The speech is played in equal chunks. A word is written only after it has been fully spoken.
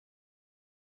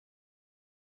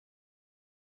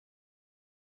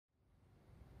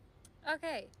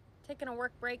Okay, taking a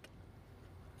work break,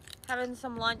 having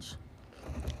some lunch,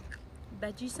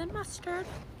 veggies and mustard.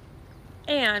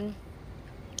 And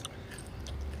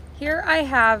here I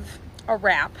have a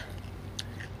wrap.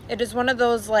 It is one of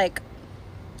those, like,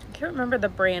 I can't remember the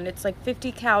brand. It's like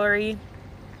 50 calorie.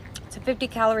 It's a 50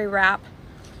 calorie wrap.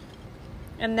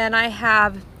 And then I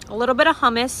have a little bit of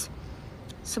hummus,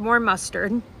 some more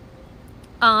mustard,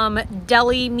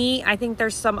 deli meat. I think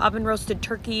there's some oven roasted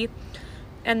turkey,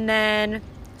 and then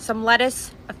some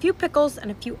lettuce, a few pickles,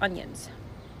 and a few onions.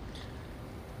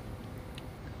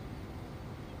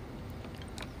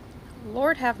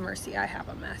 Lord have mercy, I have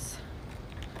a mess.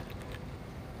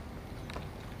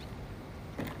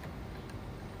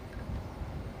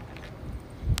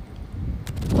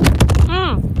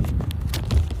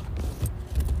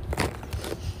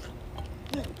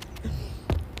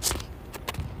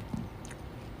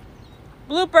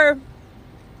 Blooper.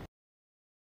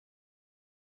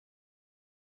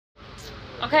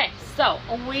 Okay, so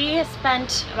we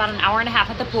spent about an hour and a half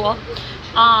at the pool.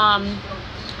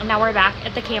 And now we're back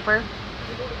at the camper.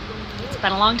 It's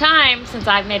been a long time since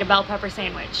I've made a bell pepper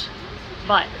sandwich,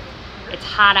 but it's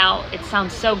hot out. It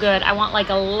sounds so good. I want like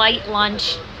a light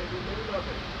lunch.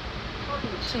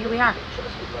 So here we are.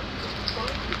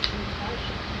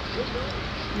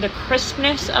 The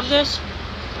crispness of this.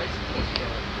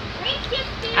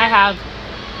 I have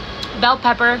bell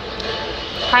pepper,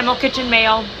 Primal Kitchen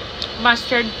mayo,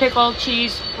 mustard, pickle,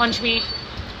 cheese, lunch meat,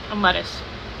 and lettuce.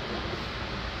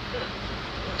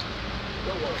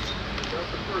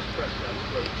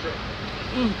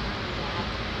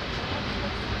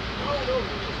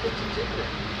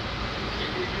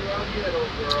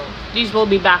 These will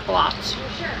be back lots.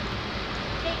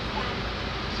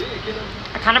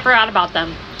 I kind of forgot about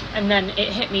them, and then it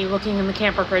hit me looking in the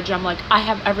camper fridge. I'm like, I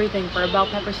have everything for a bell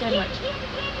pepper sandwich.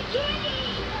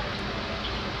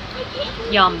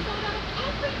 Yum.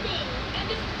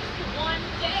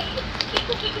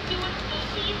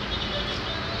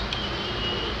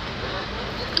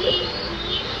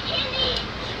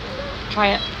 Try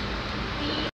it.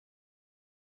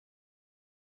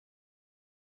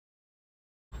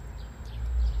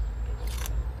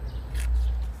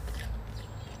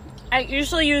 I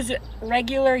usually use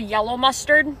regular yellow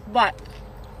mustard, but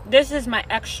this is my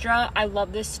extra. I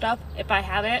love this stuff if I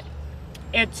have it.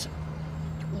 It's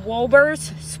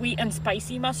Wilbur's sweet and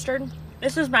spicy mustard.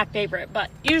 This is my favorite, but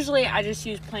usually I just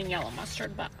use plain yellow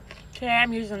mustard, but today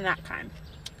I'm using that kind.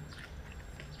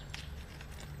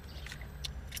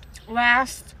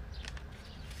 Last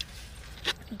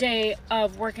day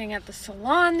of working at the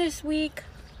salon this week.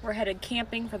 We're headed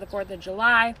camping for the 4th of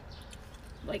July.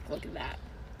 Like, look at that.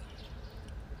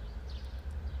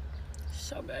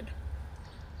 So good.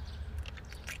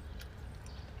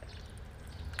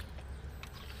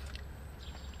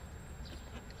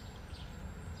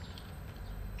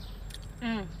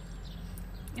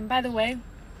 And by the way,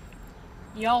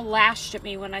 y'all lashed at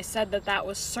me when I said that that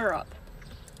was syrup.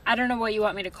 I don't know what you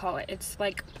want me to call it. It's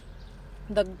like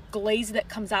the glaze that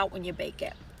comes out when you bake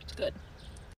it. It's good.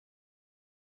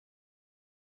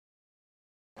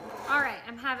 All right,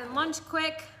 I'm having lunch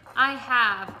quick.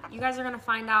 You guys are gonna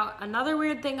find out another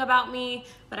weird thing about me,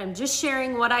 but I'm just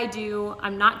sharing what I do.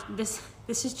 I'm not, this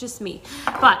is just me.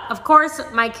 But of course,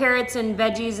 my carrots and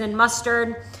veggies and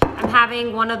mustard. I'm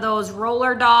having one of those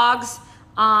roller dogs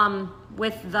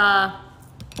with the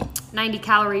 90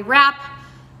 calorie wrap.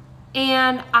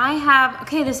 And I have,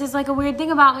 okay, this is like a weird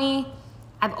thing about me.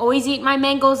 I've always eaten my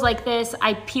mangoes like this.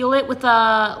 I peel it with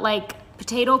a like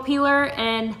potato peeler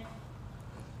and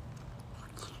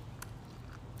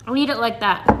I eat it like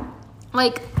that.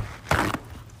 Like,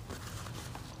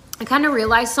 I kind of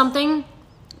realized something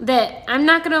that I'm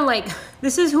not gonna like,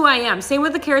 this is who I am. Same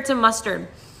with the carrots and mustard.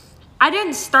 I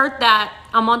didn't start that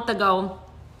a month ago,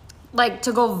 like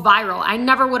to go viral. I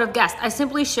never would have guessed. I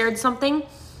simply shared something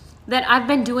that I've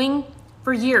been doing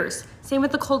for years. Same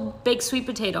with the cold baked sweet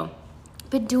potato. I've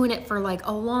been doing it for like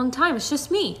a long time. It's just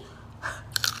me.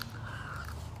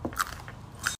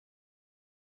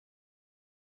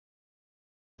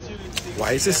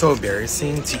 Why is it so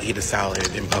embarrassing to eat a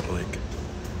salad in public?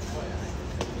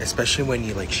 Especially when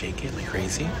you like shake it like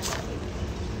crazy.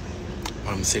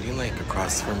 I'm sitting like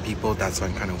across from people, that's why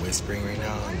I'm kind of whispering right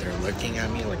now, and they're looking at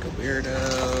me like a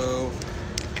weirdo.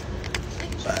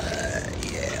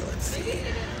 But yeah, let's see.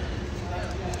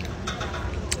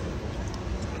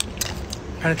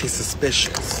 Kind of tastes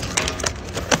suspicious.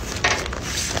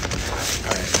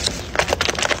 Alright.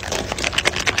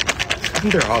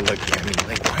 They're all looking at me.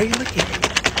 Like, why are you looking at me?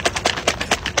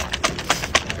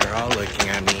 They're all looking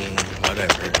at me.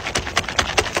 Whatever.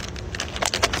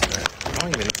 I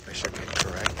don't even know if I should get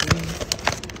correctly.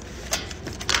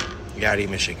 Yeah, I didn't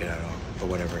even shake it at all, but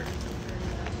whatever.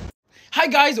 Hi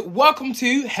guys, welcome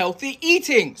to Healthy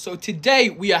Eating. So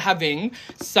today we are having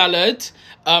salad,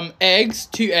 eggs,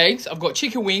 2 eggs. I've got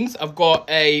chicken wings. I've got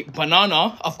a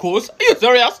banana, of course. Are you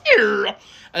serious?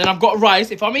 And then I've got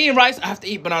rice. If I'm eating rice, I have to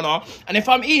eat banana. And if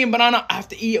I'm eating banana, I have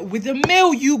to eat it with a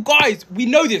meal, you guys. We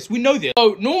know this.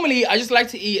 So normally, I just like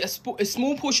to eat a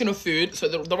small portion of food. So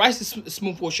the rice is a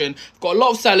small portion. I've got a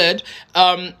lot of salad.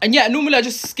 And yeah, normally I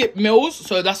just skip meals.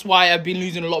 So that's why I've been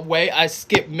losing a lot of weight. I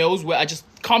skip meals where I just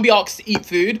can't be asked to eat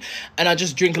food. And I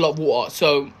just drink a lot of water.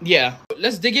 So yeah,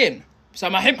 let's dig in.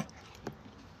 Samahim.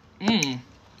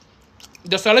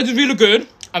 The salad is really good.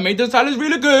 I made the salad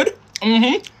really good.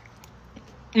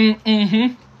 Let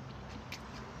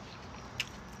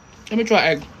me try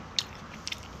egg.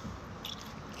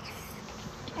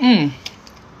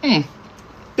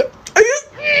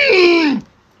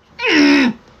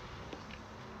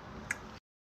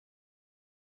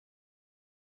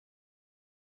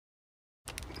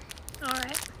 All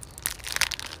right.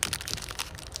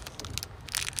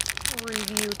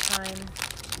 Review time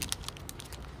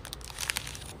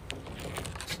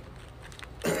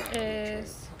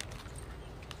is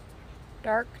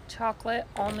dark chocolate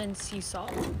almond sea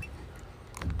salt.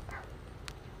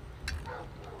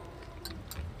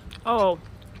 Oh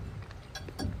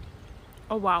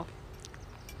wow.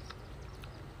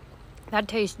 That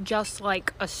tastes just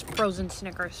like a frozen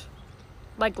Snickers.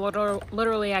 Like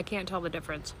literally I can't tell the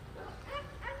difference.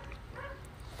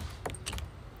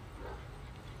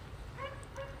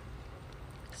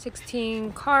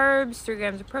 $16 carbs, 3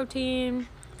 grams of protein,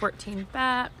 14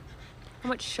 fat. How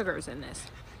much sugar is in this?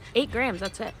 8 grams,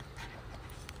 that's it.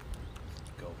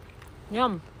 Go.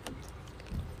 Yum.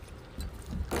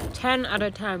 10 out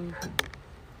of 10.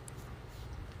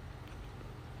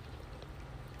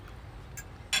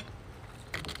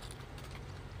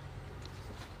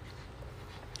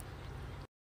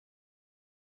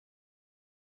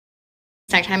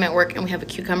 Snack time at work, and we have a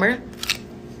cucumber,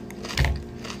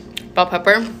 bell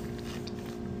pepper,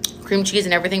 cream cheese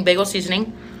and everything, bagel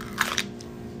seasoning,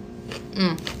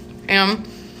 and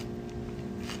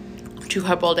 2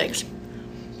 hard-boiled eggs.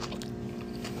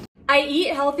 I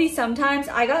eat healthy sometimes.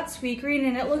 I got Sweetgreen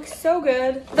and it looks so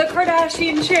good. The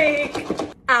Kardashian shake.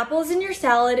 Apples in your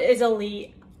salad is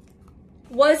elite.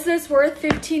 Was this worth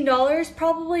 $15?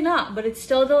 Probably not, but it's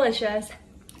still delicious.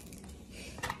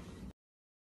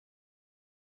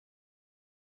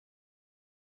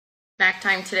 Snack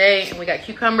time today, and we got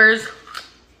cucumbers,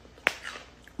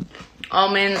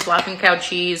 almonds, Laughing Cow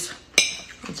cheese,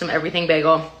 and some everything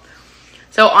bagel.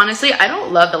 So honestly, I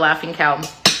don't love the Laughing Cow.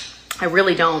 I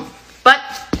really don't. But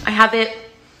I have it,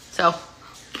 so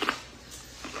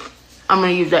I'm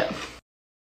gonna use it.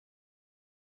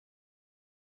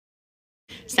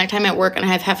 Snack time at work, and I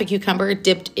have half a cucumber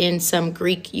dipped in some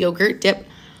Greek yogurt dip,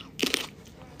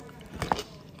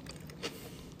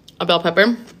 a bell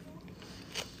pepper,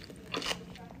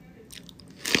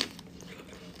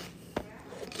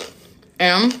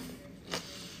 and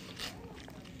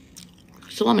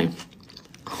salami.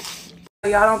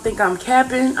 Y'all don't think I'm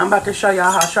capping? I'm about to show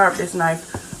y'all how sharp this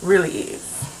knife really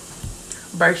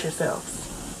is. Brace yourselves.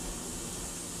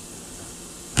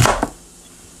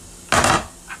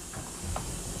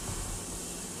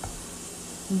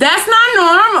 That's not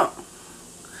normal.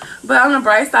 But on the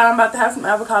bright side, I'm about to have some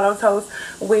avocado toast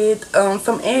with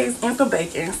some eggs and some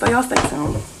bacon. So y'all stay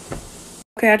tuned.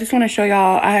 Okay, I just want to show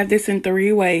y'all, I have this in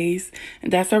 3 ways.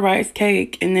 And that's a rice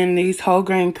cake. And then these whole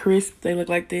grain crisps, they look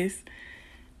like this.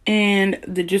 And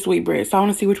the just wheat bread. So I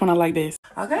want to see which one I like best.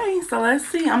 Okay, so let's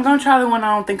see. I'm going to try the one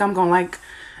I don't think I'm going to like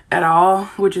at all,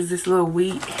 which is this little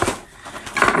wheat.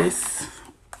 This.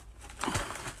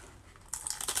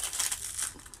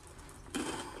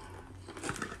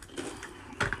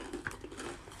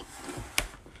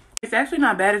 It's actually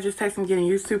not bad. It just takes some getting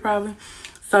used to probably.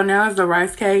 So now it's the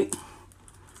rice cake.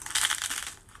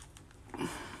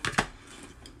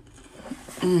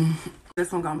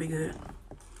 This one gonna be good.